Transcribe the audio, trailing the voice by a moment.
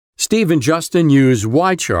Steve and Justin use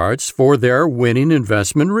Y-charts for their winning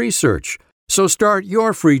investment research. So start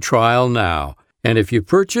your free trial now. And if you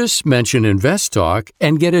purchase, mention InvestTalk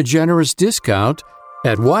and get a generous discount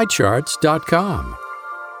at ycharts.com.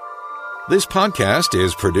 This podcast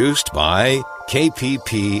is produced by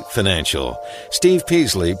KPP Financial. Steve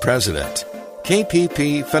Peasley, President.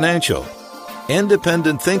 KPP Financial.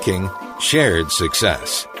 Independent thinking, shared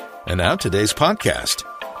success. And now today's podcast.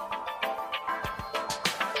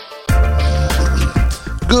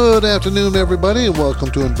 Good afternoon, everybody, and welcome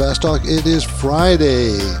to Invest Talk. It is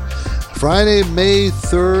Friday, May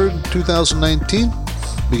 3rd, 2019,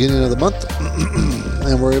 beginning of the month,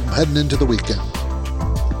 and we're heading into the weekend.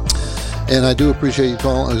 And I do appreciate you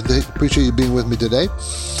calling. I appreciate you being with me today.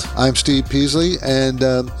 I'm Steve Peasley, and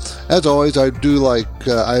as always, I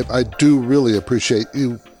do really appreciate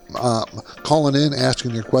you calling in,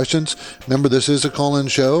 asking your questions. Remember, this is a call-in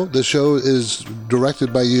show. This show is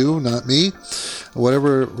directed by you, not me.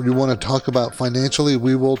 Whatever you want to talk about financially,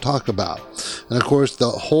 we will talk about. And of course, the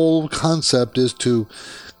whole concept is to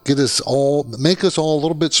make us all a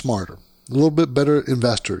little bit smarter, a little bit better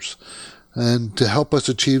investors, and to help us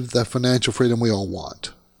achieve that financial freedom we all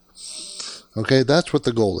want. Okay, that's what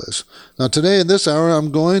the goal is. Now, today in this hour,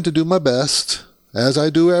 I'm going to do my best, as I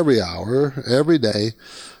do every hour, every day,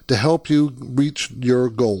 to help you reach your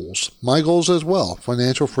goals. My goals as well,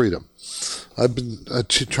 financial freedom. I've been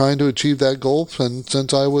trying to achieve that goal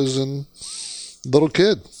since I was a little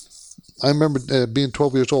kid. I remember being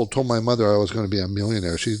 12 years old, told my mother I was going to be a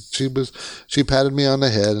millionaire. She patted me on the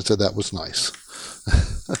head and said that was nice.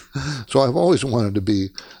 So I've always wanted to be,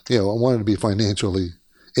 I wanted to be financially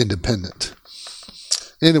independent.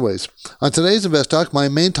 Anyways, on today's Invest Talk, my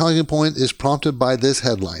main talking point is prompted by this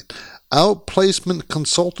headline. Outplacement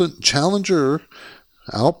consultant Challenger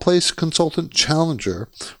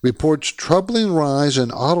reports troubling rise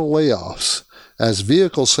in auto layoffs as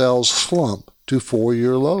vehicle sales slump to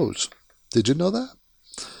 4-year lows. Did you know that?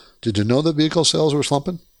 Did you know that vehicle sales were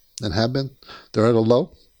slumping and have been? They're at a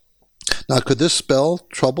low. Now, could this spell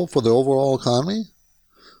trouble for the overall economy?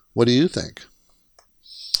 What do you think?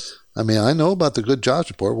 I mean, I know about the good jobs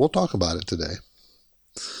report. We'll talk about it today.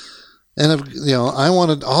 And I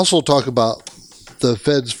want to also talk about the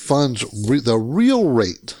Fed's funds, the real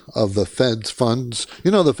rate of the Fed's funds.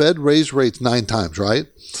 The Fed raised rates 9 times, right?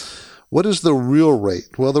 What is the real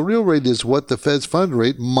rate? Well, the real rate is what the Fed's fund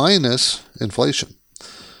rate minus inflation.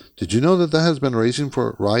 Did you know that has been rising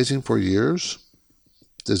for years?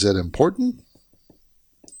 Is that important?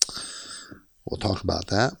 We'll talk about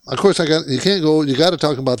that. Of course, you got to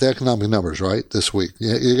talk about the economic numbers, right, this week.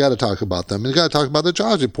 You got to talk about them. You got to talk about the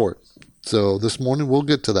jobs report. So this morning we'll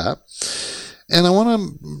get to that. And I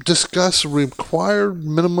want to discuss required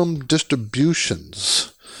minimum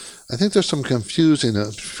distributions. I think there's some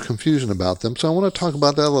confusion about them. So I want to talk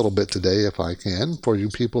about that a little bit today, if I can, for you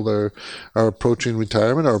people that are approaching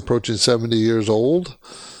retirement or approaching 70 years old.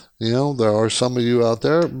 There are some of you out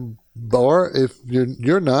there, or if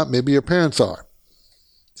you're not, maybe your parents are.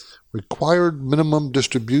 Required minimum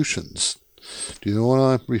distributions. Do you know what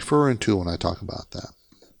I'm referring to when I talk about that?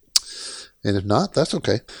 And if not, that's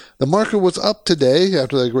okay. The market was up today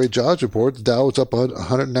after that great jobs report. The Dow was up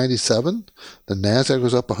 197. The NASDAQ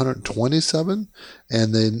was up 127.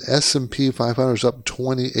 And the S&P 500 is up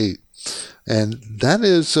 28. And that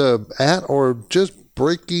is at or just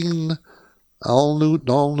breaking all new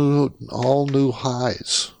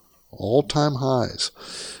highs, all-time highs.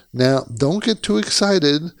 Now, don't get too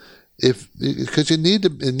excited because it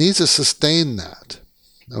needs to sustain that.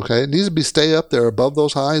 Okay, it needs to stay up there above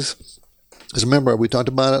those highs. Because remember, we talked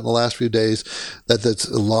about it in the last few days, that there's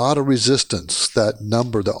a lot of resistance. That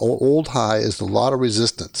number, the old high, is a lot of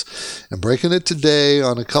resistance. And breaking it today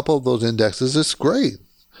on a couple of those indexes is great.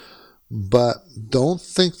 But don't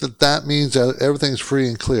think that means that everything's free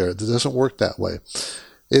and clear. It doesn't work that way.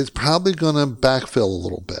 It's probably going to backfill a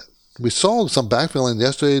little bit. We saw some backfilling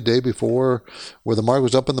yesterday, the day before, where the market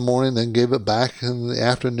was up in the morning, then gave it back in the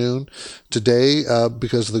afternoon. Today,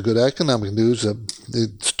 because of the good economic news,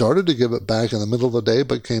 it started to give it back in the middle of the day,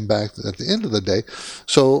 but came back at the end of the day.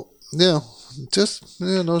 So,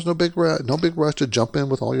 there's no big rush to jump in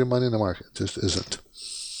with all your money in the market. It just isn't.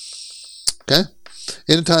 Okay?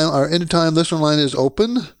 Our anytime listener line is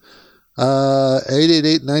open.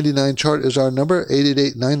 888-99 chart is our number,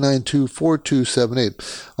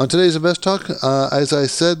 888-992-4278. On today's Invest Talk, as I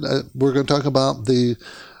said, we're going to talk about the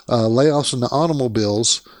layoffs in the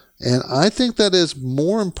automobiles, and I think that is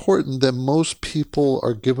more important than most people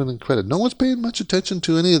are giving credit. No one's paying much attention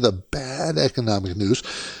to any of the bad economic news.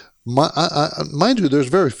 Mind you, there's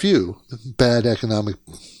very few bad economic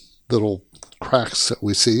little cracks that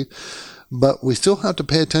we see, but we still have to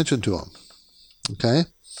pay attention to them. Okay?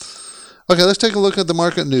 Okay, let's take a look at the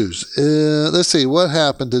market news. Let's see what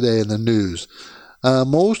happened today in the news.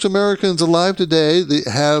 Most Americans alive today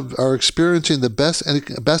are experiencing the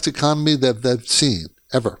best economy that they've seen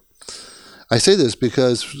ever. I say this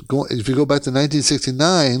because if you go back to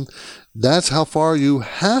 1969, that's how far you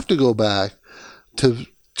have to go back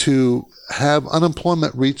to have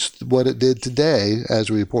unemployment reach what it did today, as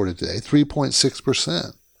we reported today,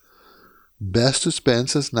 3.6%. Best it's been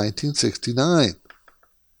since 1969.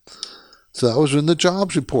 So that was in the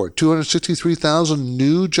jobs report. 263,000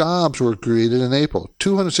 new jobs were created in April.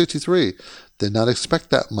 263. Did not expect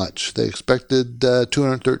that much. They expected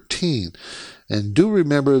 213. And do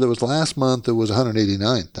remember that was last month, it was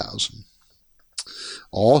 189,000.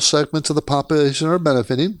 All segments of the population are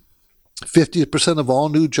benefiting. 50% of all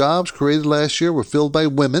new jobs created last year were filled by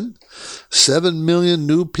women. 7 million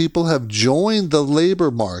new people have joined the labor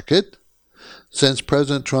market since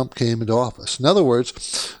President Trump came into office. In other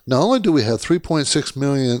words, not only do we have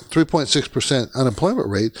 3.6% unemployment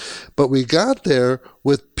rate, but we got there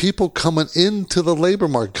with people coming into the labor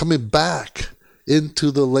market, coming back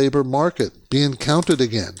into the labor market, being counted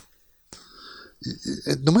again.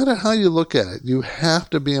 No matter how you look at it, you have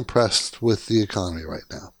to be impressed with the economy right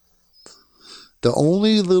now. The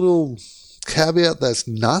only little caveat that's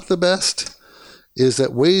not the best is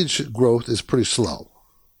that wage growth is pretty slow.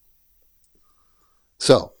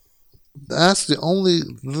 So, that's the only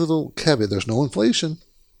little caveat. There's no inflation.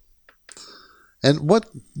 And what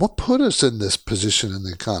put us in this position in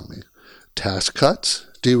the economy? Tax cuts,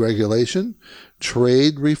 deregulation,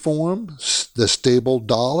 trade reform, the stable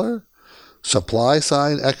dollar, supply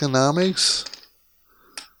side economics.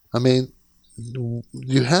 I mean,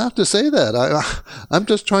 you have to say that. I'm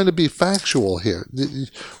just trying to be factual here.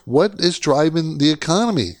 What is driving the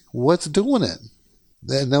economy? What's doing it?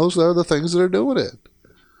 And those are the things that are doing it.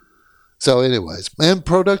 So anyways, and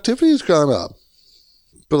productivity has gone up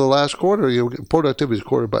for the last quarter. Productivity is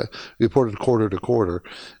reported quarter to quarter.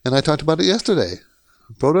 And I talked about it yesterday.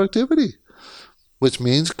 Productivity, which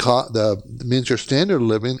means your standard of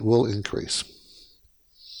living will increase.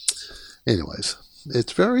 Anyways,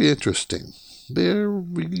 it's very interesting.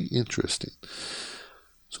 Very interesting.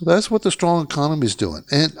 So that's what the strong economy is doing.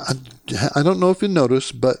 And I don't know if you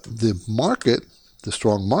noticed, but the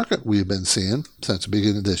strong market we've been seeing since the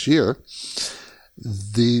beginning of this year,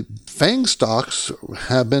 the FANG stocks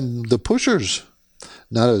have been the pushers.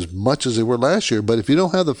 Not as much as they were last year, but if you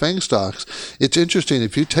don't have the FANG stocks, it's interesting.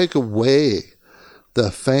 If you take away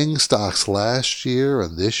the FANG stocks last year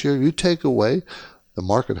and this year, you take away, the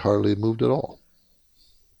market hardly moved at all.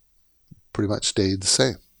 Pretty much stayed the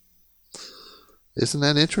same. Isn't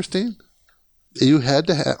that interesting? You had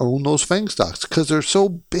to own those FANG stocks because they're so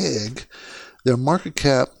big. Their market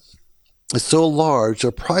cap is so large,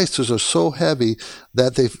 their prices are so heavy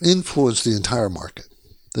that they've influenced the entire market.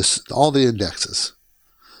 All the indexes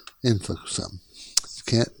influence them.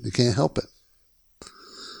 You can't help it.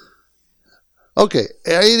 Okay,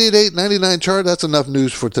 888-99-CHART, that's enough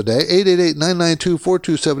news for today.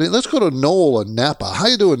 888-992-4278. Let's go to Noel in Napa. How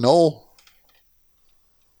you doing, Noel?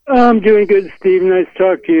 I'm doing good, Steve. Nice to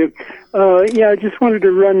talk to you. I just wanted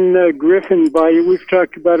to run Griffin by you. We've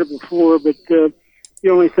talked about it before, but the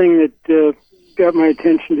only thing that got my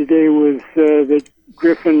attention today was that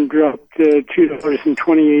Griffin dropped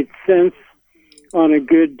 $2.28 on a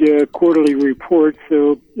good quarterly report.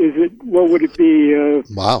 So what would it be?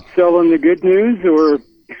 Wow. Selling the good news or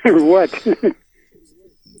what?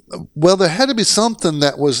 Well, there had to be something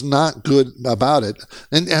that was not good about it.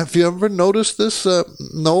 And have you ever noticed this?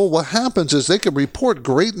 No, what happens is they can report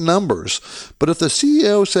great numbers, but if the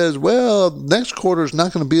CEO says, well, next quarter is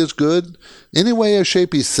not going to be as good, any way or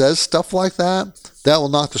shape he says stuff like that, that will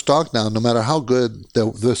knock the stock down no matter how good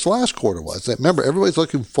this last quarter was. Remember, everybody's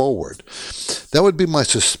looking forward. That would be my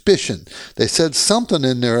suspicion. They said something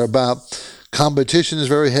in there about competition is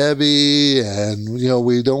very heavy, and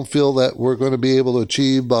we don't feel that we're going to be able to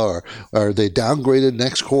achieve or they downgraded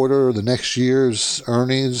next quarter or the next year's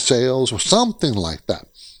earnings, sales, or something like that.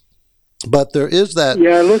 But there is that.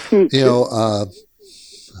 Yeah, listen.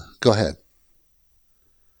 Go ahead.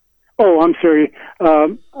 Oh, I'm sorry.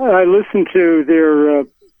 I listened to their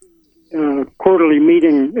quarterly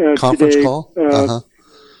meeting conference today, call, and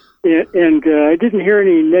I didn't hear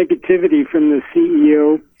any negativity from the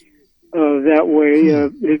CEO. That way,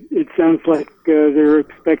 it sounds like they're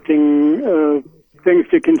expecting things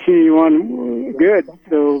to continue on good.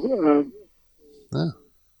 So,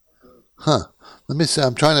 Let me see.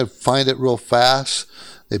 I'm trying to find it real fast.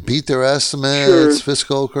 They beat their estimates,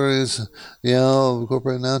 fiscal earnings,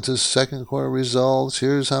 corporate announces second quarter results.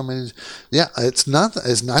 Here's how many. Yeah, I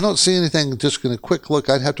don't see anything, just going to quick look.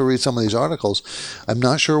 I'd have to read some of these articles. I'm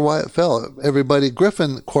not sure why it fell.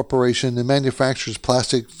 Griffin Corporation, it manufactures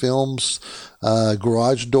plastic films,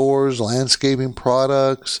 garage doors, landscaping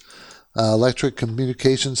products, electric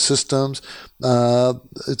communication systems.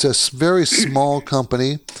 It's a very small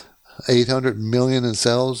company. 800 million in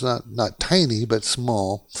sales, not tiny, but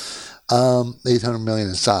small. 800 million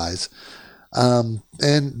in size. It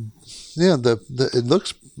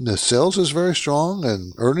looks, the sales is very strong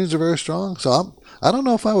and earnings are very strong. So I don't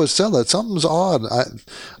know if I would sell it. Something's odd.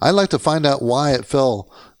 I'd like to find out why it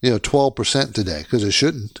fell, 12% today, because it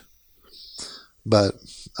shouldn't. But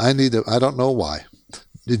I don't know why.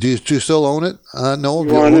 Do you still own it? No,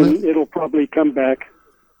 you own it? It'll probably come back.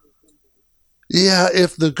 Yeah,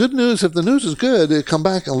 if the news is good, it come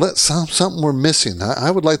back and let something we're missing. I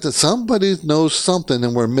would like that somebody knows something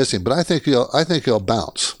and we're missing, but I think it'll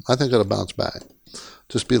bounce. I think it'll bounce back.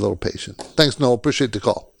 Just be a little patient. Thanks, Noel. Appreciate the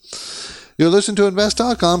call. You're listening to Invest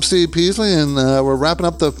Talk. I'm Steve Peasley, and we're wrapping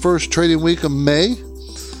up the first trading week of May.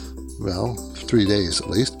 Well, 3 days at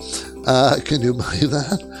least. Can you believe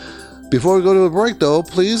that? Before we go to a break, though,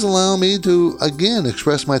 please allow me to again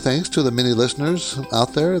express my thanks to the many listeners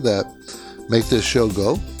out there that make this show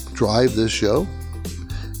go, drive this show.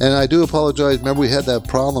 And I do apologize. Remember, we had that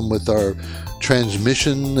problem with our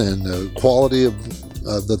transmission and the quality of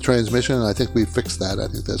the transmission, and I think we fixed that. I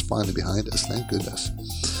think that's finally behind us. Thank goodness.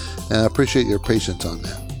 And I appreciate your patience on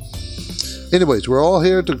that. Anyways, we're all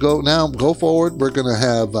here to go forward. We're going to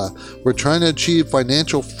have, we're trying to achieve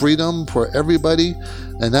financial freedom for everybody.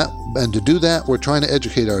 And to do that, we're trying to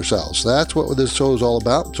educate ourselves. That's what this show is all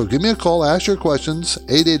about. So give me a call, ask your questions,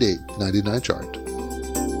 888-99-CHART.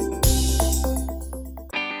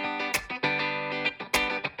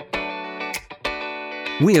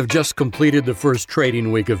 We have just completed the first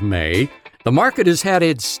trading week of May. The market has had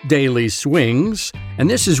its daily swings, and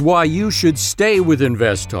this is why you should stay with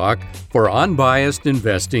Invest Talk for unbiased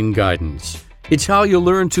investing guidance. It's how you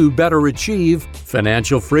learn to better achieve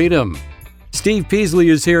financial freedom. Steve Peasley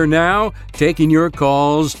is here now, taking your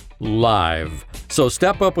calls live. So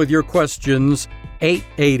step up with your questions,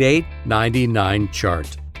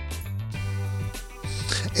 888-99-CHART.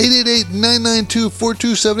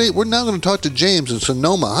 888-992-4278. We're now going to talk to James in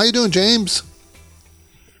Sonoma. How you doing, James?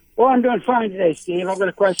 Well, I'm doing fine today, Steve. I've got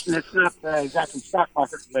a question that's not exactly stock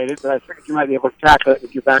market related, but I figured you might be able to tackle it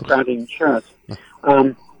with your background in insurance.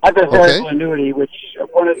 I've got a variable annuity, which a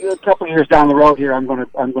couple of years down the road here, I'm going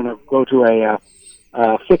to go to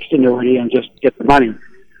a fixed annuity and just get the money.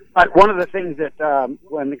 But one of the things that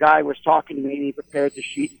when the guy was talking to me, and he prepared the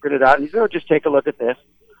sheet and printed it out, and he said, "Oh, just take a look at this."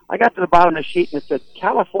 I got to the bottom of the sheet and it said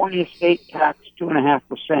California state tax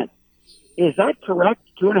 2.5%. Is that correct?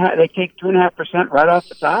 2.5%? They take 2.5% right off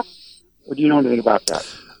the top? Or do you know anything about that?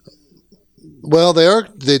 Well,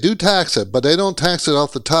 they do tax it, but they don't tax it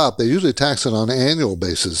off the top. They usually tax it on an annual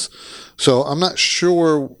basis. So I'm not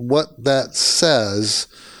sure what that says,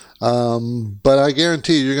 but I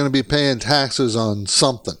guarantee you're going to be paying taxes on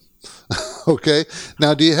something. Okay.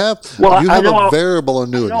 Now, do you have a variable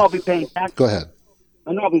annuity? I know I'll be paying taxes. Go ahead.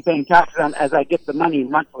 I know I'll be paying taxes on as I get the money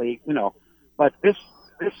monthly, but this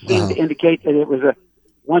seemed to indicate that it was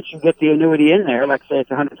once you get the annuity in there, like say it's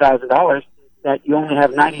 $100,000, that you only have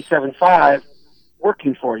 $97,500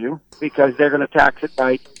 working for you because they're going to tax it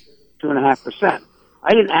by 2.5%.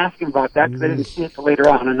 I didn't ask him about that because I didn't see it till later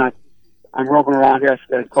on, and I'm roaming around here. I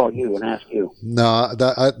said I'd call you and ask you. No,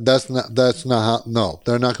 that's not how. No,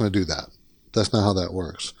 they're not going to do that. That's not how that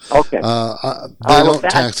works. Okay. They don't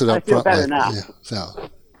tax it up front. I feel better now.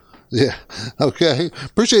 Yeah. Okay.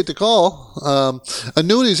 Appreciate the call.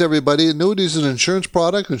 Annuities, everybody. Annuities is an insurance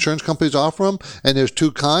product. Insurance companies offer them, and there's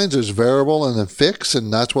two kinds. There's variable and then fixed,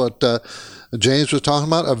 and that's what James was talking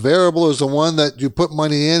about. A variable is the one that you put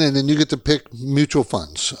money in, and then you get to pick mutual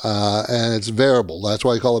funds, and it's variable. That's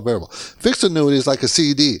why I call it variable. Fixed annuity is like a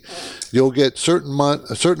CD. You'll get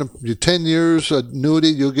 10 years annuity,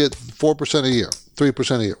 you'll get 4% a year,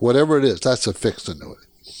 3% a year, whatever it is. That's a fixed annuity.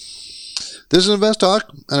 This is Invest Talk,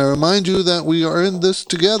 and I remind you that we are in this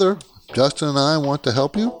together. Justin and I want to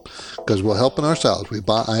help you because we're helping ourselves. I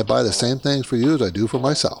buy the same things for you as I do for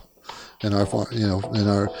myself. In our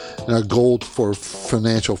goal for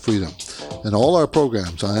financial freedom. In all our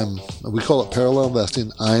programs, we call it parallel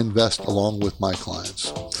investing. I invest along with my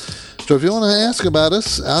clients. So if you want to ask about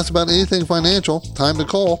us, ask about anything financial, time to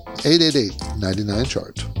call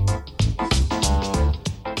 888-99-CHART.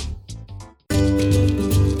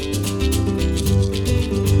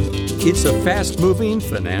 It's a fast-moving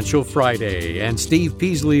Financial Friday, and Steve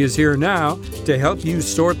Peasley is here now to help you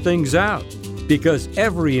sort things out, because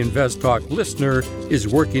every Invest Talk listener is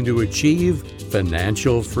working to achieve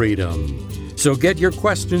financial freedom. So get your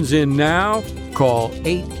questions in now. Call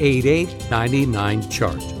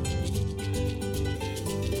 888-99-CHART.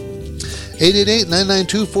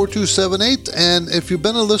 888-992-4278. And if you've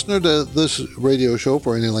been a listener to this radio show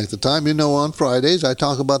for any length of time, you know on Fridays I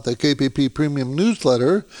talk about the KPP Premium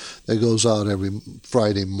newsletter that goes out every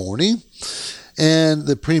Friday morning, and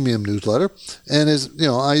the premium newsletter. And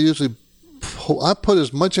I put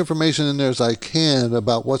as much information in there as I can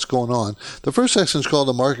about what's going on. The first section is called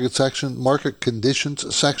the market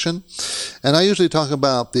conditions section. And I usually talk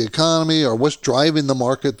about the economy or what's driving the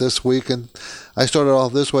market this week. And I started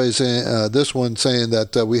off this way, saying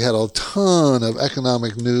that we had a ton of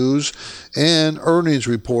economic news and earnings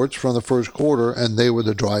reports from the first quarter, and they were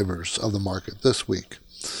the drivers of the market this week.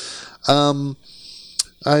 I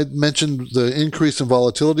mentioned the increase in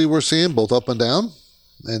volatility we're seeing, both up and down.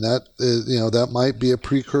 And that is, that might be a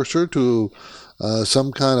precursor to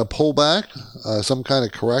some kind of pullback, some kind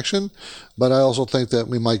of correction. But I also think that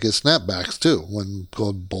we might get snapbacks too when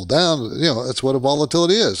gold pull down. That's what a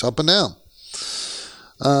volatility is, up and down.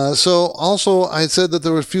 So also I said that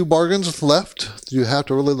there were a few bargains left. You have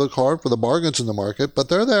to really look hard for the bargains in the market, but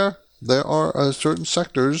they're there. There are certain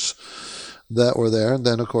sectors that were there. And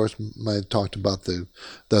then, of course, I talked about the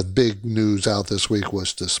big news out this week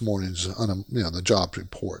was this morning's the jobs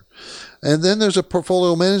report. And then there's a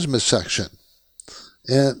portfolio management section.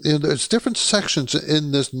 And there's different sections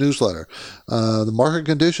in this newsletter. The market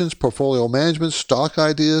conditions, portfolio management, stock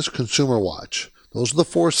ideas, consumer watch. Those are the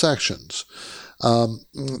 4 sections.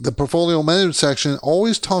 The portfolio management section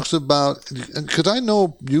always talks about, because I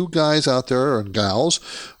know you guys out there and gals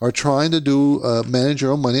are trying to manage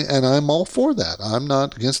your own money, and I'm all for that. I'm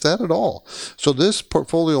not against that at all. So this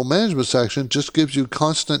portfolio management section just gives you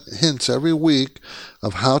constant hints every week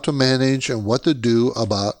of how to manage and what to do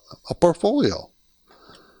about a portfolio.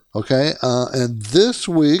 Okay, and this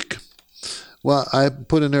week, well, I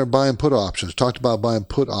put in there buy and put options. Talked about buy and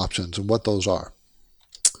put options and what those are.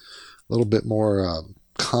 A little bit more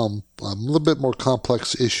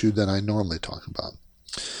complex issue than I normally talk about.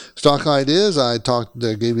 Stock ideas, I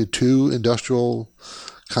gave you 2 industrial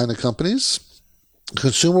kind of companies.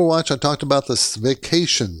 Consumer watch, I talked about this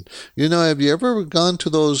vacation. Have you ever gone to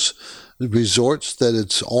those resorts that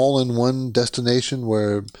it's all in one destination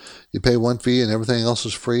where you pay one fee and everything else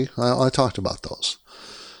is free? I talked about those.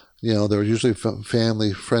 They're usually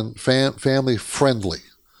family friendly.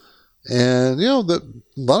 And, a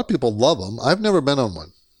lot of people love them. I've never been on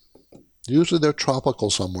one. Usually they're tropical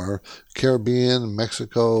somewhere, Caribbean,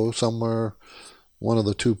 Mexico, somewhere, one of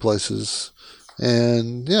the 2 places.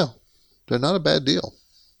 And, they're not a bad deal.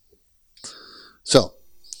 So,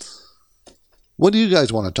 what do you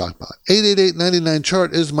guys want to talk about?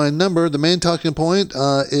 888-99-CHART is my number. The main talking point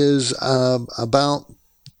is about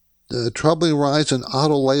the troubling rise in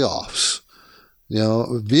auto layoffs.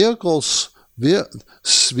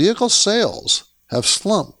 Vehicle sales have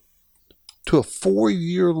slumped to a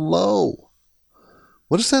 4-year low.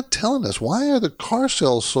 What is that telling us? Why are the car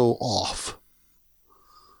sales so off?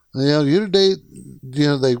 Year to date,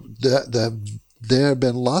 there have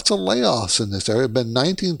been lots of layoffs in this area. There have been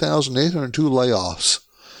 19,802 layoffs.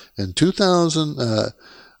 In 2000,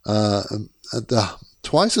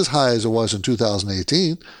 twice as high as it was in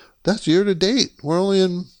 2018. That's year to date. We're only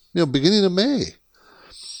in beginning of May.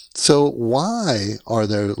 So why are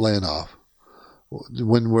they laying off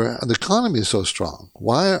when the economy is so strong?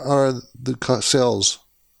 Why are the sales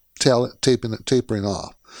tapering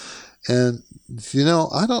off? And,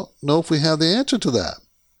 I don't know if we have the answer to that.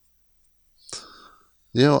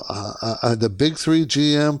 The big 3,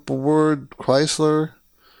 GM, Ford, Chrysler,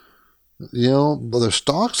 their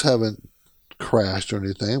stocks haven't crashed or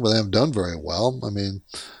anything, but they haven't done very well. I mean,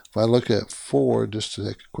 if I look at Ford, just to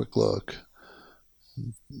take a quick look,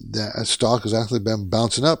 that stock has actually been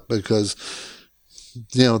bouncing up because,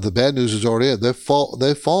 the bad news is already in.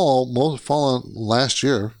 They've fallen last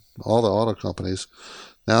year, all the auto companies.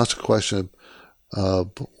 Now it's a question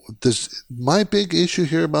of, my big issue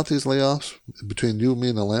here about these layoffs between you, me,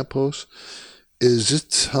 and the lamppost, is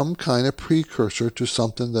it some kind of precursor to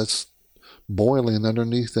something that's boiling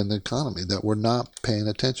underneath in the economy that we're not paying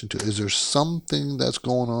attention to? Is there something that's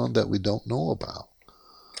going on that we don't know about?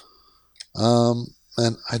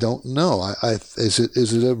 And I don't know. Is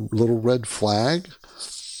it a little red flag?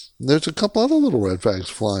 There's a couple other little red flags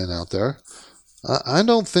flying out there. I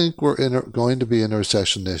don't think we're going to be in a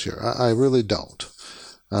recession this year. I really don't.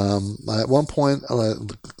 At one point,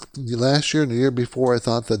 last year and the year before, I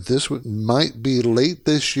thought that might be late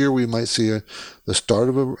this year. We might see the start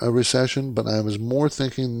of a recession, but I was more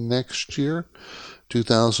thinking next year,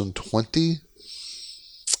 2020.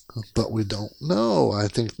 But we don't know. I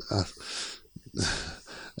think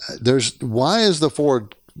why are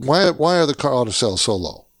the car auto sales so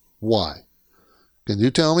low? Why? Can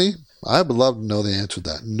you tell me? I would love to know the answer to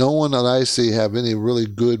that. No one that I see have any really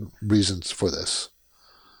good reasons for this.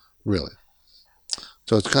 Really.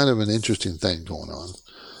 So it's kind of an interesting thing going on.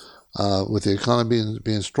 With the economy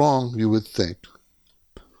being strong, you would think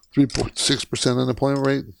 3.6% unemployment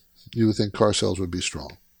rate, you would think car sales would be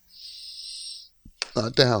strong.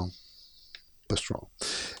 Not down, but strong.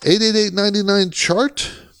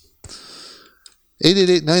 888-99-CHART.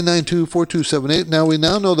 888-992-4278. Now, we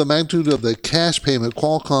now know the magnitude of the cash payment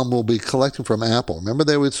Qualcomm will be collecting from Apple. Remember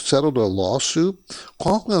they would settle a lawsuit?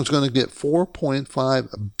 Qualcomm is going to get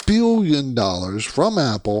 $4.5 billion from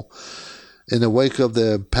Apple in the wake of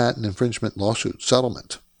the patent infringement lawsuit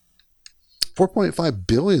settlement. $4.5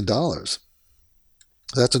 billion.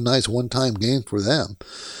 That's a nice one-time gain for them.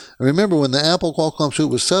 And remember, when the Apple-Qualcomm suit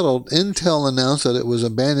was settled, Intel announced that it was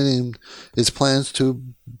abandoning its plans to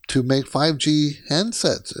make 5G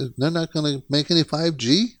handsets. They're not going to make any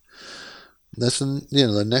 5G? That's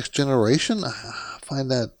the next generation? I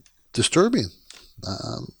find that disturbing.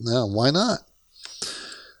 Now, why not?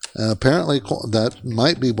 Apparently, that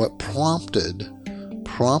might be what prompted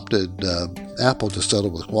Apple to settle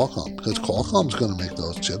with Qualcomm, because Qualcomm's going to make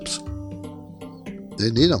those chips. They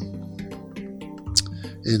need them.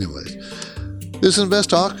 Anyways, this is Invest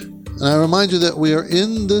Talk, and I remind you that we are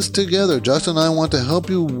in this together. Justin and I want to help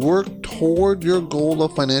you work toward your goal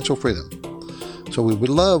of financial freedom. So we would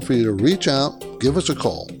love for you to reach out, give us a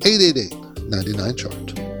call,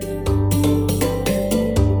 888-99-CHART.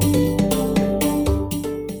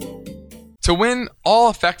 To win, all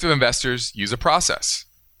effective investors use a process.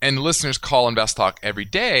 And listeners call Invest Talk every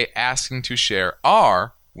day asking to share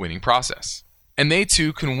our winning process. And they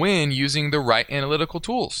too can win using the right analytical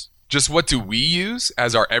tools. Just what do we use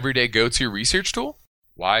as our everyday go-to research tool?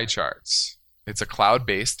 YCharts. It's a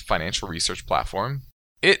cloud-based financial research platform.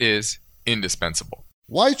 It is indispensable.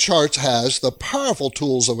 YCharts has the powerful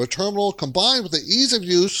tools of a terminal combined with the ease of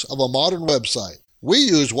use of a modern website. We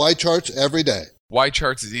use YCharts every day.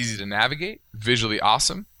 YCharts is easy to navigate, visually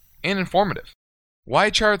awesome, and informative.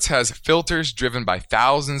 YCharts has filters driven by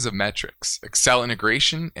thousands of metrics, Excel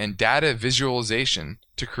integration, and data visualization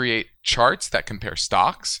to create charts that compare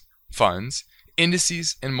stocks, funds,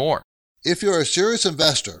 indices, and more. If you're a serious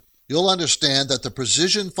investor, you'll understand that the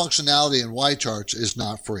precision functionality in YCharts is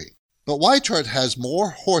not free. But YChart has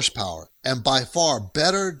more horsepower and by far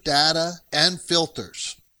better data and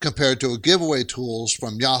filters compared to giveaway tools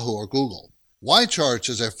from Yahoo or Google. YCharts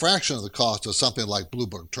is a fraction of the cost of something like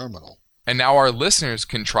Bloomberg Terminal. And now our listeners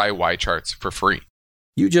can try YCharts for free.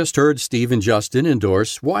 You just heard Steve and Justin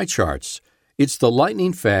endorse YCharts. It's the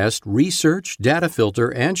lightning-fast research, data filter,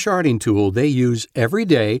 and charting tool they use every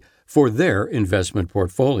day for their investment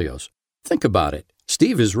portfolios. Think about it.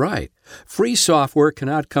 Steve is right. Free software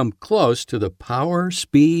cannot come close to the power,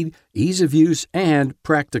 speed, ease of use, and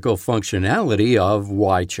practical functionality of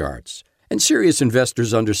YCharts. And serious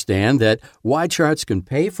investors understand that YCharts can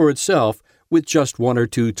pay for itself with just one or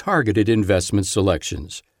two targeted investment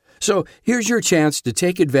selections. So here's your chance to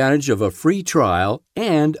take advantage of a free trial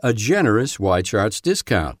and a generous YCharts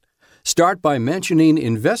discount. Start by mentioning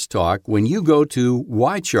Invest Talk when you go to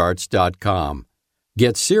YCharts.com.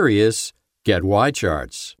 Get serious, get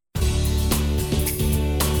YCharts.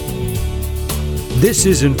 This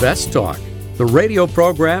is Invest Talk, the radio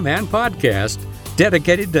program and podcast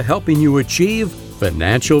dedicated to helping you achieve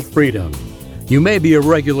financial freedom. You may be a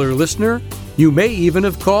regular listener. You may even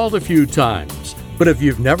have called a few times. But if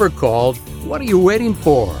you've never called, what are you waiting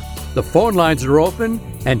for? The phone lines are open,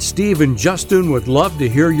 and Steve and Justin would love to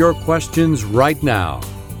hear your questions right now.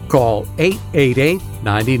 Call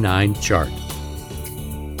 888-99-CHART.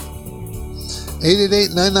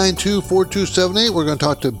 888-992-4278. We're going to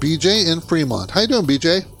talk to BJ in Fremont. How you doing,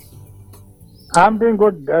 BJ? I'm doing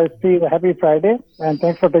good, Steve. Happy Friday, and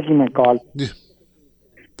thanks for taking my call. Yeah.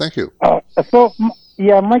 Thank you.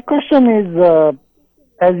 My question is,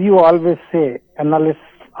 as you always say, analysts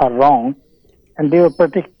are wrong, and they were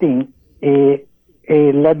predicting a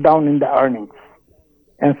letdown in the earnings.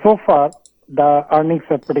 And so far, the earnings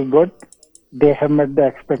are pretty good. They have met the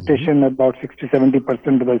expectation about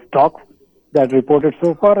 60-70% of the stocks that reported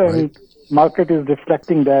so far, and market is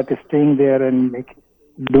reflecting that, is staying there and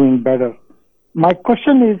doing better. My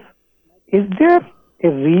question is there a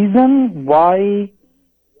reason why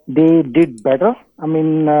they did better? I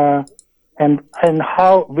mean, and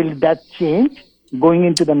how will that change going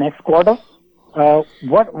into the next quarter?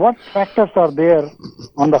 What factors are there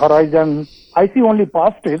on the horizon? I see only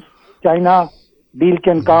positives. China deal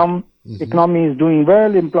can come, economy is doing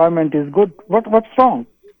well, employment is good. What's wrong?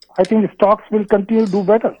 I think the stocks will continue to do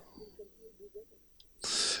better.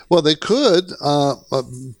 Well, they could.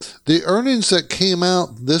 The earnings that came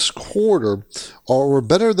out this quarter were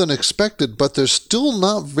better than expected, but they're still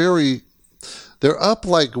not very. They're up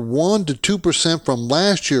like 1 to 2% from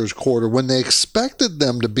last year's quarter when they expected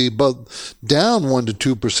them to be both down 1 to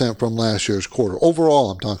 2% from last year's quarter. Overall,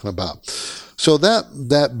 I'm talking about. So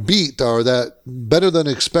that beat or that better than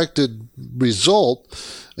expected result,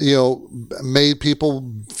 made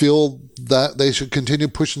people feel that they should continue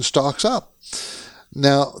pushing stocks up.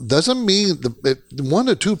 Now, doesn't mean 1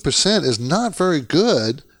 to 2% is not very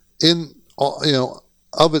good in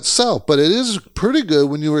of itself, but it is pretty good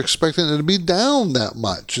when you were expecting it to be down that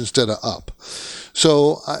much instead of up.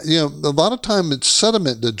 So, a lot of time it's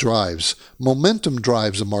sentiment that drives, momentum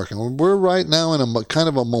drives the market. We're right now in a kind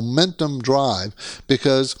of a momentum drive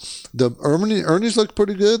because the earnings look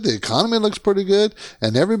pretty good, the economy looks pretty good,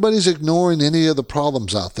 and everybody's ignoring any of the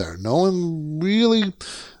problems out there. No one really,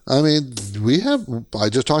 I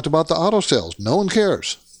just talked about the auto sales. No one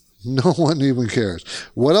cares. No one even cares.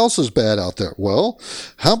 What else is bad out there? Well,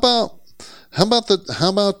 how about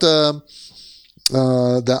the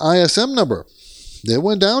ISM number? It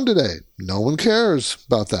went down today. No one cares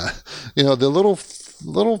about that. The little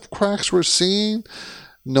cracks we're seeing,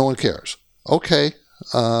 no one cares. Okay,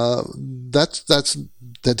 that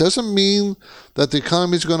doesn't mean that the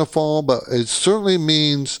economy is going to fall, but it certainly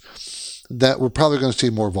means that we're probably going to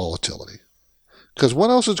see more volatility. Because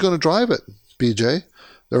what else is going to drive it, BJ?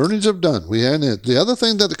 The earnings have done. The other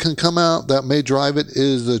thing that can come out that may drive it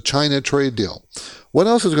is the China trade deal. What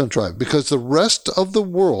else is going to drive it? Because the rest of the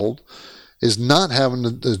world is not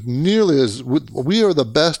having nearly as we are the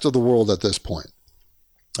best of the world at this point.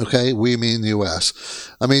 Okay, we mean the U.S.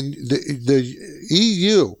 The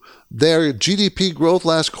EU, their GDP growth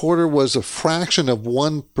last quarter was a fraction of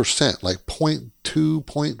 1%, like 0.2,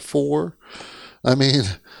 0.4.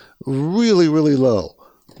 Really, really low.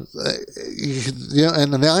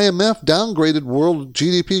 And the IMF downgraded world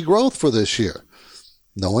GDP growth for this year.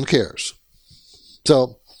 No one cares.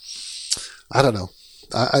 So, I don't know.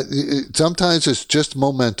 Sometimes it's just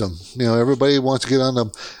momentum. Everybody wants to get on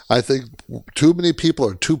them. I think too many people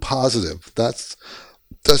are too positive. That's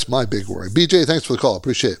my big worry. BJ, thanks for the call.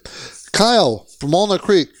 Appreciate it. Kyle from Walnut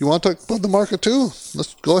Creek, you want to talk about the market too?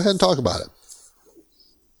 Let's go ahead and talk about it.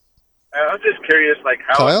 I was just curious,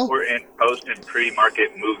 how Kyle? important post and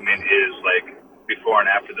pre-market movement is, before and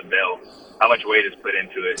after the bill. How much weight is put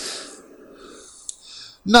into it?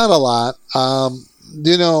 Not a lot.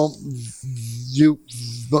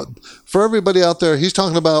 For everybody out there, he's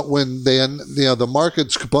talking about when the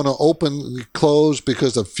market's going to open, close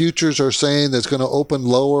because the futures are saying it's going to open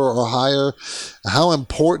lower or higher. How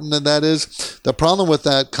important that is. The problem with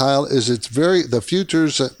that, Kyle, is the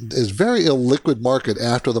futures is very illiquid market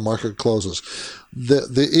after the market closes.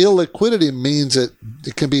 The illiquidity means it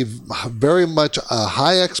can be very much a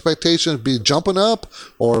high expectation be jumping up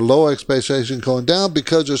or low expectation going down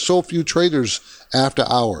because there's so few traders after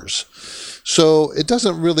hours. So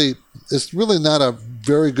it's really not a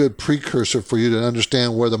very good precursor for you to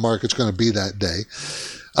understand where the market's going to be that day,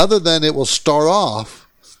 other than it will start off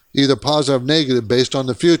either positive or negative based on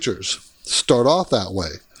the futures. Start off that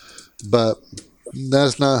way, but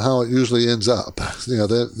that's not how it usually ends up.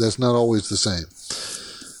 That's not always the same.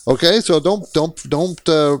 Okay, so don't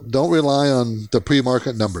rely on the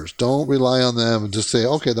pre-market numbers. Don't rely on them and just say,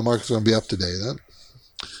 okay, the market's going to be up today.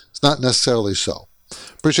 It's not necessarily so.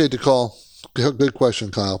 Appreciate the call. Good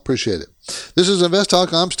question, Kyle. Appreciate it. This is Invest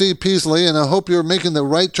Talk. I'm Steve Peasley, and I hope you're making the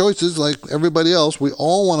right choices like everybody else. We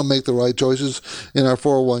all want to make the right choices in our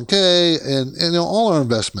 401k and all our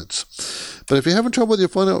investments. But if you're having trouble with your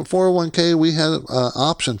 401k, we have an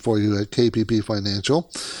option for you at KPP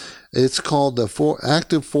Financial. It's called the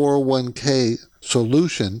Active 401k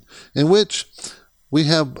Solution, in which we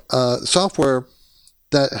have software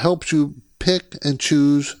that helps you pick and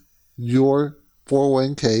choose your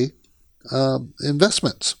 401k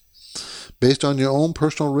investments based on your own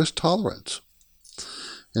personal risk tolerance.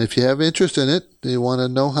 And if you have interest in it, you want to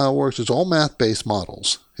know how it works, it's all math-based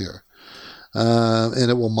models here.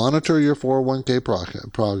 And it will monitor your 401k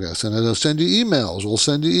progress. And it'll send you emails. We'll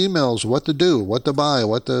send you emails what to do, what to buy,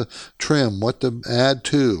 what to trim, what to add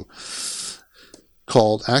to.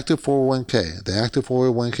 Called Active 401k, the Active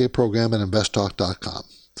 401k program at investtalk.com.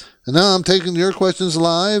 And now I'm taking your questions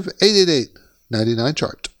live,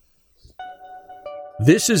 888-99-CHART.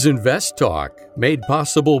 This is Invest Talk, made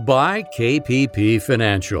possible by KPP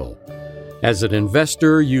Financial. As an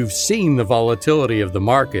investor, you've seen the volatility of the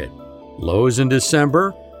market. Lows in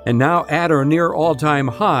December, and now at or near all-time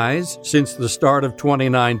highs since the start of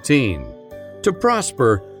 2019. To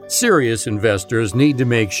prosper, serious investors need to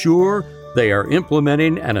make sure they are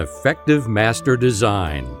implementing an effective master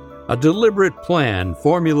design, a deliberate plan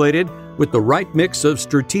formulated with the right mix of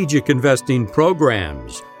strategic investing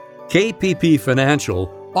programs. KPP Financial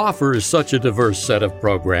offers such a diverse set of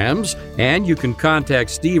programs, and you can contact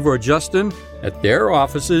Steve or Justin at their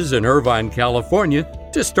offices in Irvine, California,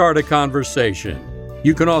 to start a conversation.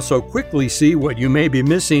 You can also quickly see what you may be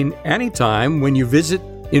missing anytime when you visit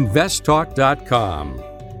investtalk.com.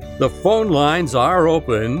 The phone lines are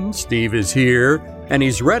open. Steve is here, and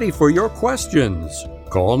he's ready for your questions.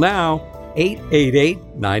 Call now,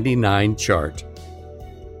 888-99-CHART.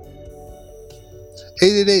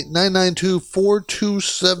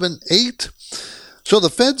 888-992-4278. So the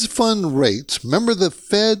Fed's fund rate, remember the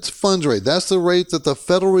Fed's funds rate, that's the rate that the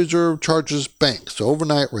Federal Reserve charges banks, the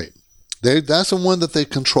overnight rate. That's the one that they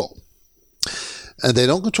control. And they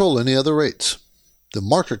don't control any other rates. The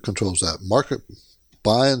market controls that. Market,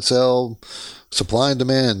 buy and sell, supply and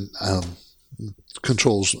demand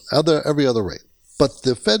controls every other rate. But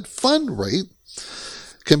the Fed fund rate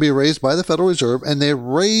can be raised by the Federal Reserve, and they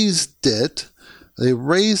raised it 9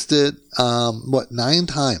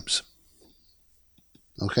 times.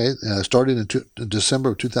 Okay, starting in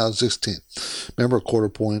December of 2016. Remember, quarter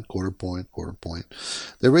point.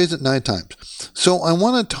 They raised it 9 times. So I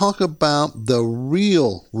want to talk about the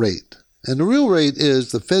real rate. And the real rate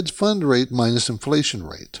is the Fed's fund rate minus inflation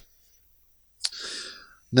rate.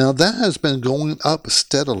 Now, that has been going up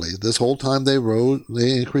steadily. This whole time they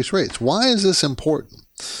increased rates. Why is this important?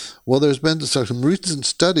 Well, there's been some recent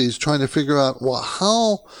studies trying to figure out, well,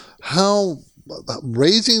 how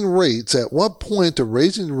raising rates, at what point do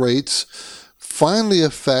raising rates finally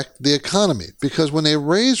affect the economy? Because when they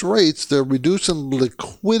raise rates, they're reducing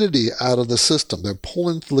liquidity out of the system. They're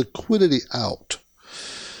pulling liquidity out.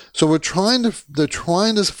 So they're trying to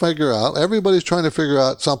figure out, everybody's trying to figure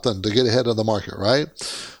out something to get ahead of the market, right?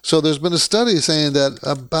 So there's been a study saying that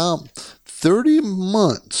about 30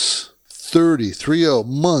 months after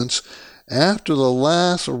the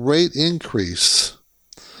last rate increase,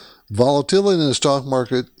 volatility in the stock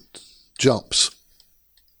market jumps.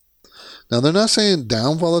 Now, they're not saying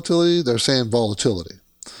down volatility, they're saying volatility.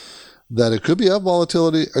 That it could be up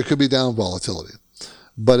volatility or it could be down volatility,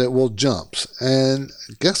 but it will jump. And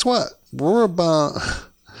guess what? We're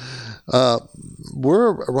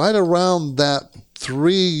right around that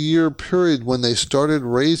 3-year period when they started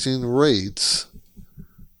raising rates.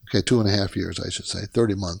 Okay, 2.5 years, I should say,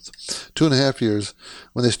 30 months. 2.5 years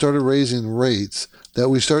when they started raising rates, that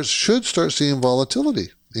we should start seeing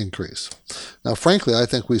volatility increase. Now, frankly, I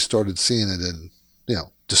think we started seeing it in,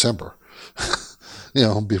 December,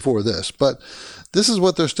 before this. But this is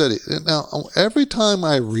what they're studying. Now, every time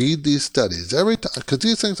I read these studies, because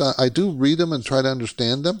these things, I do read them and try to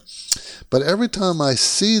understand them, but every time I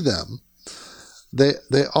see them,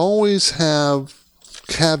 they always have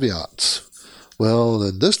caveats. Well,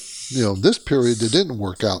 in this period, it didn't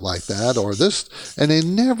work out like that, or this, and they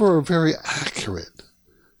never are very accurate.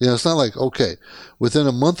 It's not like, okay, within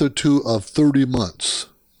a month or two of 30 months.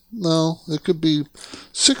 No, it could be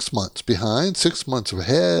 6 months behind, 6 months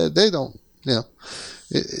ahead. They don't,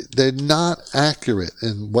 they're not accurate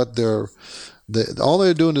in what all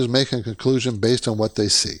they're doing is making a conclusion based on what they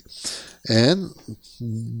see. And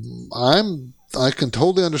I can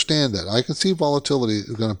totally understand that. I can see volatility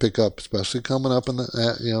is going to pick up, especially coming up in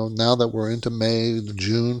now that we're into May,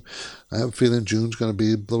 June. I have a feeling June's going to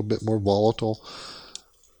be a little bit more volatile.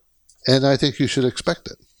 And I think you should expect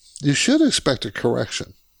it. You should expect a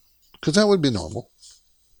correction, because that would be normal.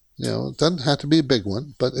 It doesn't have to be a big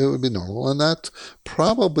one, but it would be normal. And that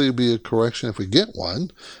probably be a correction, if we get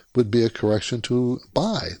one, would be a correction to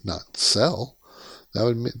buy, not sell. That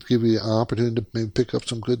would give you an opportunity to maybe pick up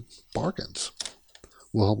some good bargains.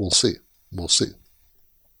 Well, we'll see.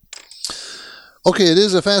 Okay, it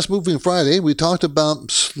is a fast-moving Friday. We talked about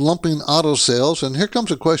slumping auto sales, and here comes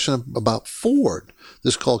a question about Ford.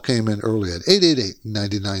 This call came in early at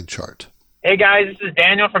 888-99-CHART. Hey, guys, this is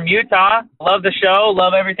Daniel from Utah. Love the show.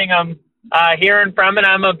 Love everything I'm hearing from it.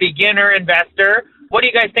 I'm a beginner investor. What do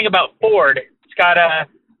you guys think about Ford? It's got a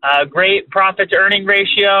great profit-to-earning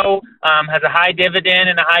ratio, has a high dividend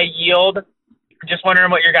and a high yield. Just wondering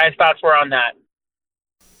what your guys' thoughts were on that.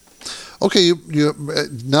 Okay, you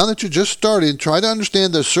now that you're just starting, try to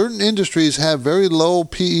understand that certain industries have very low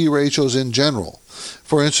PE ratios in general.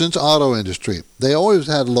 For instance, auto industry. They always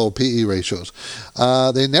had low PE ratios.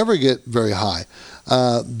 They never get very high.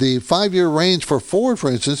 The 5-year range for Ford,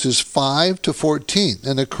 for instance, is 5 to 14,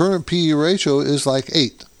 and the current PE ratio is like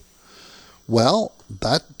 8. Well,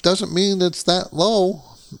 that doesn't mean it's that low.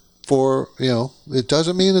 It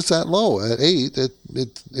doesn't mean it's that low. At 8,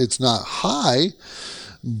 it's not high,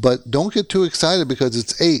 but don't get too excited because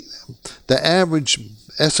it's 8. The average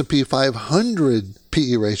S&P 500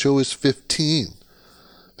 PE ratio is 15.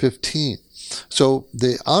 So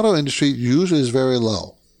the auto industry usually is very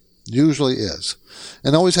low. Usually is.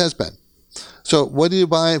 And always has been. So what do you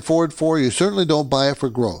buy Ford for? You certainly don't buy it for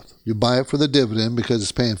growth. You buy it for the dividend because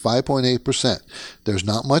it's paying 5.8%. There's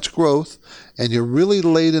not much growth, and you're really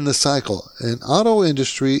late in the cycle. And auto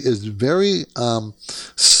industry is very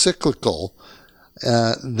cyclical.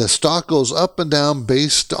 The stock goes up and down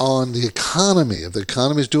based on the economy. If the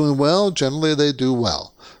economy is doing well, generally they do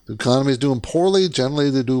well. If the economy is doing poorly,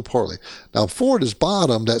 generally they do poorly. Now, Ford has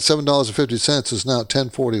bottomed at $7.50. Is now at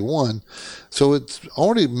 $10.41. So it's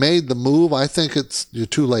already made the move. I think you're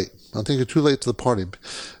too late. I think you're too late to the party.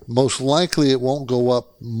 Most likely it won't go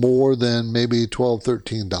up more than maybe $12,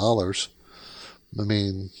 $13. I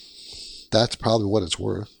mean, that's probably what it's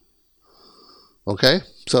worth. Okay?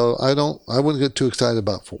 So I wouldn't get too excited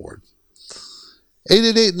about Ford.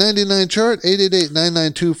 888-99-CHART,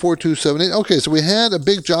 888-992-4278. Okay, so we had a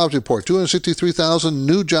big jobs report. 263,000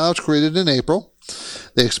 new jobs created in April.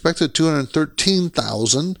 They expected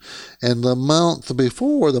 213,000. And the month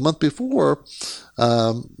before,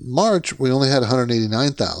 March, we only had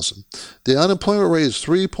 189,000. The unemployment rate is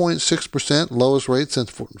 3.6%, lowest rate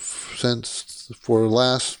since for the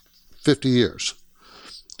last 50 years.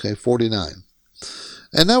 Okay, 49.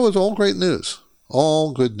 And that was all great news,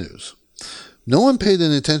 all good news. No one paid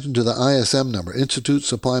any attention to the ISM number, Institute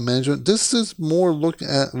Supply Management. This is more looking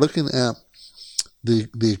at the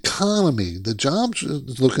economy. The jobs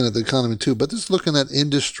is looking at the economy too, but this is looking at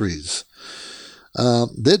industries.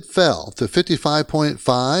 It fell to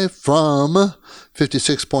 55.5 from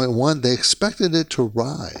 56.1. They expected it to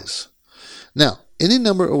rise. Now, any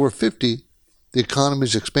number over 50, the economy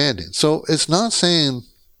is expanding. So it's not saying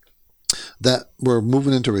that we're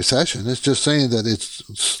moving into recession. It's just saying that it's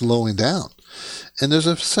slowing down. And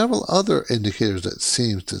there's several other indicators that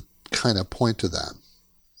seem to kind of point to that.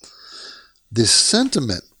 The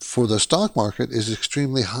sentiment for the stock market is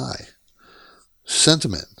extremely high.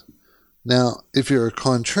 Sentiment. Now, if you're a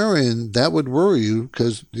contrarian, that would worry you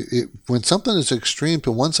because when something is extreme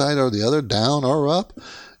to one side or the other, down or up,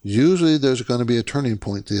 usually there's going to be a turning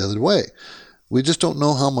point the other way. We just don't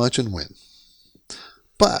know how much and when.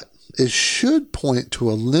 But it should point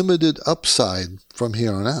to a limited upside from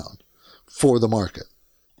here on out for the market.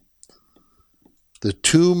 There are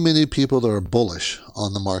too many people that are bullish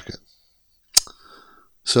on the market.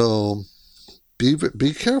 So be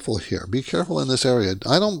careful here. Be careful in this area.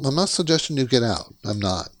 I'm not suggesting you get out. I'm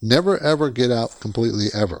not. Never ever get out completely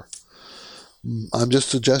ever. I'm just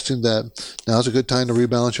suggesting that now's a good time to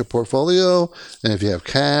rebalance your portfolio, and if you have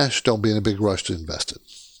cash, don't be in a big rush to invest it.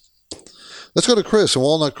 Let's go to Chris in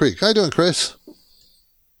Walnut Creek. How you doing, Chris?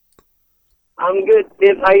 I'm good,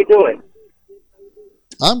 Tim. How you doing?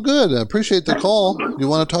 I'm good. I appreciate the call. You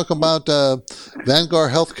want to talk about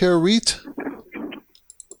Vanguard Healthcare REIT?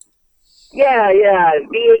 Yeah.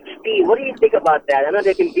 VHT. What do you think about that? I know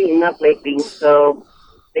they've been beaten up lately, so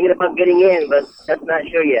thinking about getting in, but that's not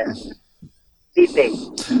sure yet. What do you think?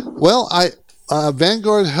 Well,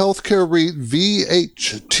 Vanguard Healthcare REIT,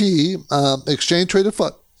 VHT, exchange traded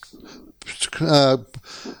fund,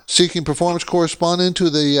 seeking performance corresponding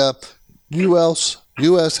to the U.S.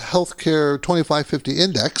 Healthcare 2550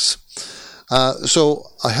 Index. So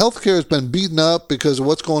healthcare has been beaten up because of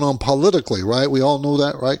what's going on politically, right? We all know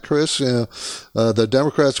that, right, Chris? The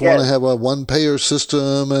Democrats want to have a one-payer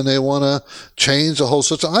system, and they want to change the whole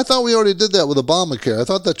system. I thought we already did that with Obamacare. I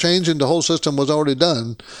thought the change in the whole system was already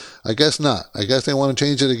done. I guess not. I guess they want to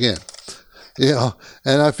change it again.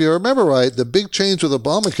 And if you remember right, the big change with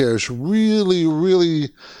Obamacare is really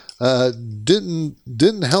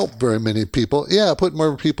didn't help very many people. Yeah, it put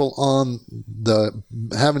more people on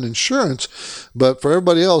having insurance, but for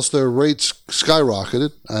everybody else, their rates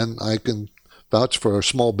skyrocketed, and I can vouch for a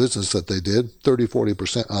small business that they did,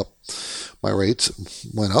 30-40% up. My rates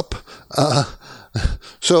went up.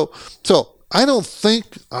 So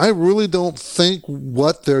I really don't think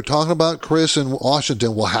what they're talking about, Chris, in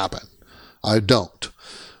Washington will happen. I don't.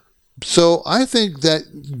 So I think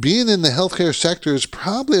that being in the healthcare sector is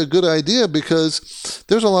probably a good idea because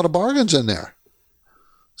there's a lot of bargains in there.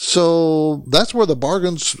 So that's where the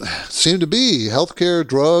bargains seem to be. Healthcare,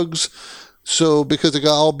 drugs. So because it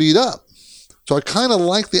got all beat up. So I kind of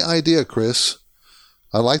like the idea, Chris.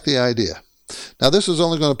 I like the idea. Now this is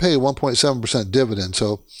only going to pay 1.7% dividend.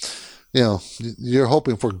 So, you're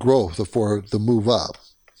hoping for growth for the move up.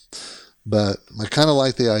 But I kind of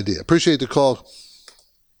like the idea. Appreciate the call.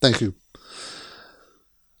 Thank you.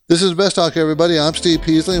 This is Best Talk, everybody. I'm Steve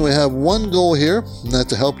Peasley, and we have one goal here, and that's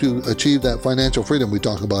to help you achieve that financial freedom we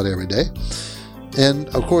talk about every day. And,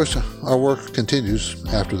 of course, our work continues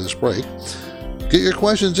after this break. Get your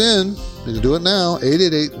questions in. You can do it now,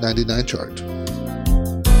 888-99-CHART.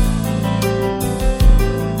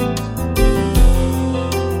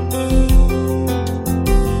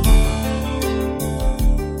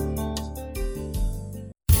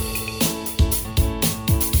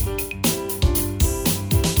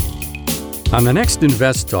 On the next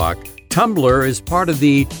Invest Talk, Tumblr is part of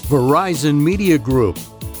the Verizon Media Group,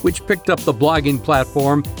 which picked up the blogging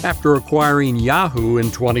platform after acquiring Yahoo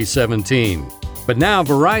in 2017. But now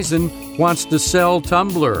Verizon wants to sell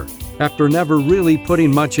Tumblr after never really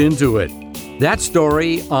putting much into it. That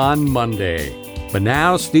story on Monday. But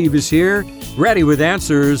now Steve is here, ready with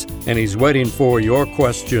answers, and he's waiting for your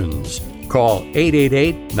questions. Call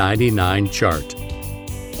 888-99-CHART.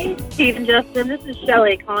 Hey, Steve and Justin. This is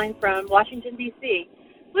Shelley calling from Washington, D.C.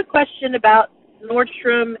 Quick question about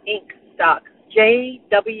Nordstrom Inc. stock,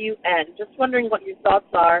 JWN. Just wondering what your thoughts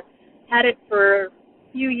are. Had it for a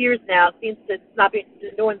few years now. Seems to not be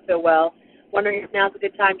doing so well. Wondering if now's a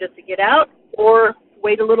good time just to get out or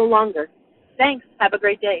wait a little longer. Thanks. Have a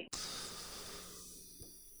great day.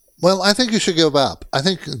 Well, I think you should give up. I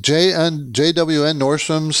think JWN,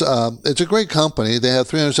 Nordstrom's, it's a great company. They have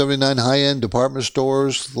 379 high-end department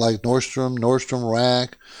stores like Nordstrom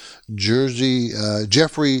Rack,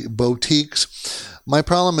 Jeffrey Boutiques. My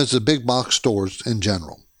problem is the big box stores in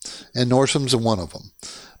general, and Nordstrom's one of them,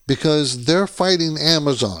 because they're fighting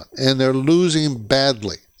Amazon, and they're losing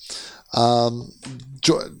badly.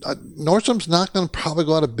 Nordstrom's not going to probably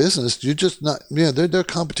go out of business. You just not, their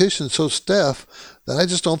competition is so stiff that I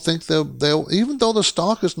just don't think they'll, even though the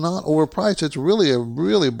stock is not overpriced, it's really a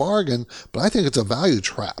bargain, but I think it's a value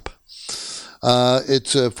trap.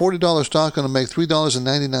 It's a $40 stock going to make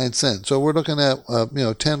 $3.99. So we're looking at,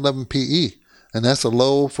 10, 11 PE, and that's a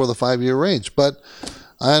low for the 5-year range. But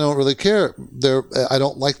I don't really care. I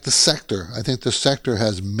don't like the sector. I think the sector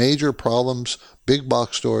has major problems, big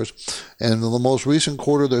box stores, and in the most recent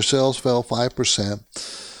quarter, their sales fell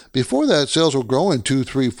 5%. Before that, sales were growing 2,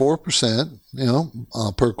 3, 4%,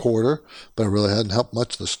 per quarter, but it really hadn't helped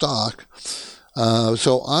much the stock.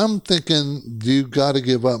 So I'm thinking you got to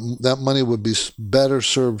give up. That money would be better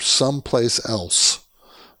served someplace else,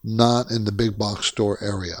 not in the big box store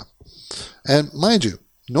area. And mind you,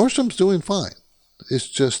 Nordstrom's doing fine. It's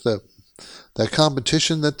just that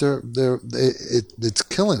competition that it's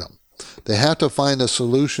killing them. They have to find a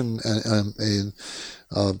solution,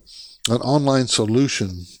 an online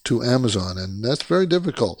solution to Amazon, and that's very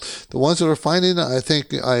difficult. The ones that are finding it, I think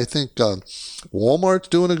Walmart's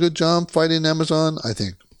doing a good job fighting Amazon. I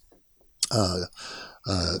think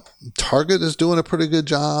Target is doing a pretty good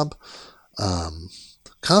job.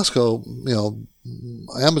 Costco,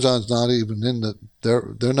 Amazon's not even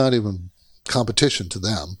they're not even competition to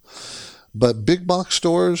them. But big box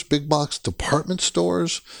stores, big box department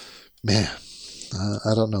stores, man,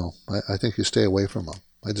 I don't know. I think you stay away from them.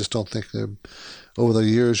 I just don't think over the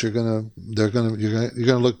years you're gonna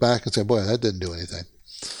look back and say, boy, that didn't do anything.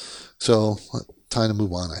 So time to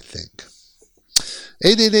move on, I think.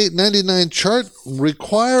 888-99-CHART,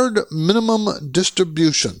 required minimum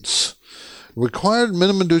distributions. Required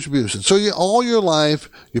minimum distributions. So all your life,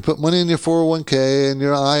 you put money in your 401k and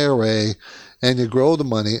your IRA, and you grow the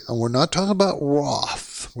money. And we're not talking about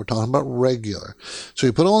Roth. We're talking about regular. So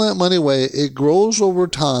you put all that money away. It grows over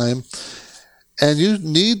time, and you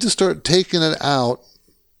need to start taking it out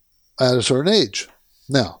at a certain age.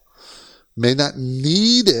 Now, may not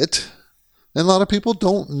need it, and a lot of people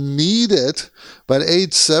don't need it, but at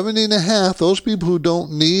age 70 and a half, those people who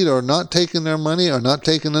don't need or not taking their money or not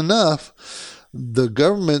taking enough, the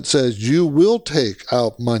government says you will take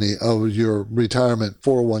out money of your retirement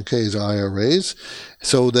 401ks, IRAs,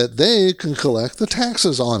 so that they can collect the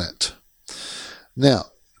taxes on it. Now,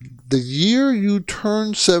 the year you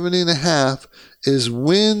turn 70 and a half is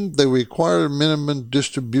when the required minimum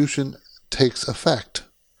distribution takes effect.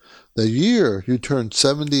 The year you turn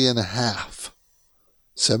 70 and a half.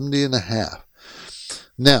 70 and a half.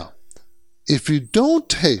 Now, if you don't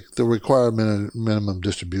take the required minimum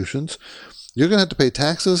distributions, you're going to have to pay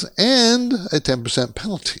taxes and a 10%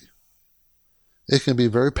 penalty. It can be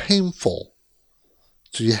very painful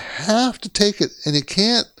So you have to take it, and you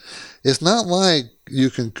can't, it's not like you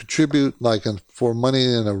can contribute for money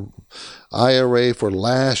in a IRA for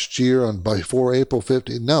last year before April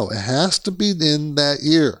 15th. No, it has to be in that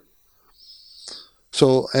year.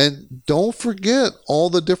 So, and don't forget all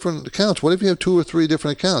the different accounts. What if you have 2 or 3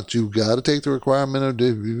 different accounts? You've got to take the required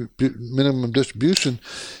minimum distribution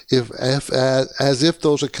as if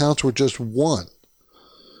those accounts were just one.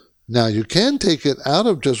 Now, you can take it out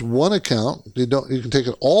of just one account. You can take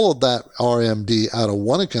it all of that RMD out of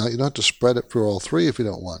one account. You don't have to spread it for all 3 if you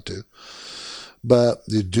don't want to. But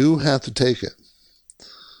you do have to take it.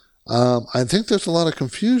 I think there's a lot of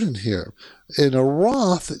confusion here. In a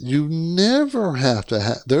Roth, you never have to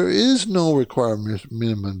have, there is no required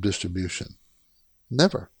minimum distribution.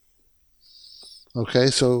 Never. Okay,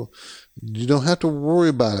 so you don't have to worry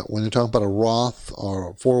about it when you're talking about a Roth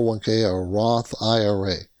or a 401k or a Roth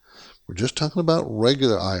IRA. We're just talking about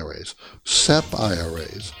regular IRAs, SEP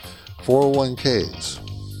IRAs, 401ks,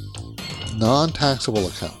 non-taxable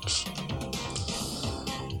accounts.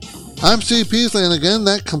 I'm Steve Peasley, and again,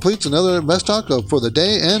 that completes another Invest Talk for the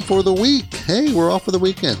day and for the week. Hey, we're off for the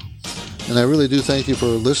weekend. And I really do thank you for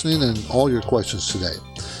listening and all your questions today.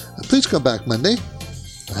 Please come back Monday.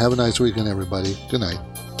 Have a nice weekend, everybody. Good night.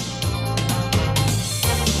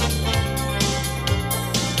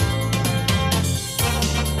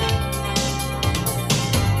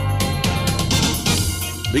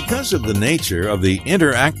 Because of the nature of the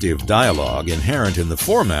interactive dialogue inherent in the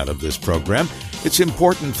format of this program, it's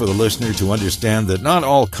important for the listener to understand that not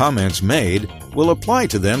all comments made will apply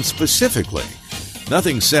to them specifically.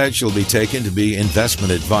 Nothing said shall be taken to be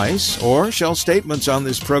investment advice, or shall statements on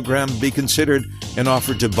this program be considered an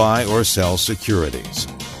offer to buy or sell securities.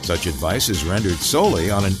 Such advice is rendered solely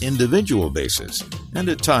on an individual basis, and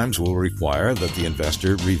at times will require that the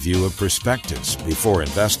investor review a prospectus before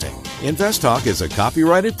investing. Invest Talk is a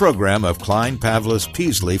copyrighted program of Klein Pavlis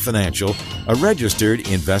Peasley Financial, a registered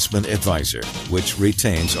investment advisor, which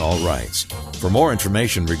retains all rights. For more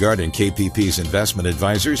information regarding KPP's investment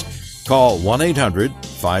advisors, call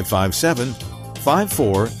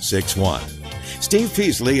 1-800-557-5461. Steve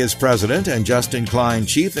Peasley is President and Justin Klein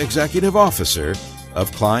Chief Executive Officer of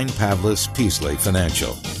Klein Pavlis Peasley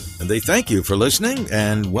Financial. And they thank you for listening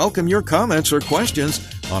and welcome your comments or questions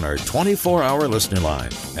on our 24-hour listener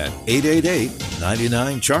line at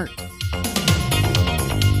 888-99-CHART.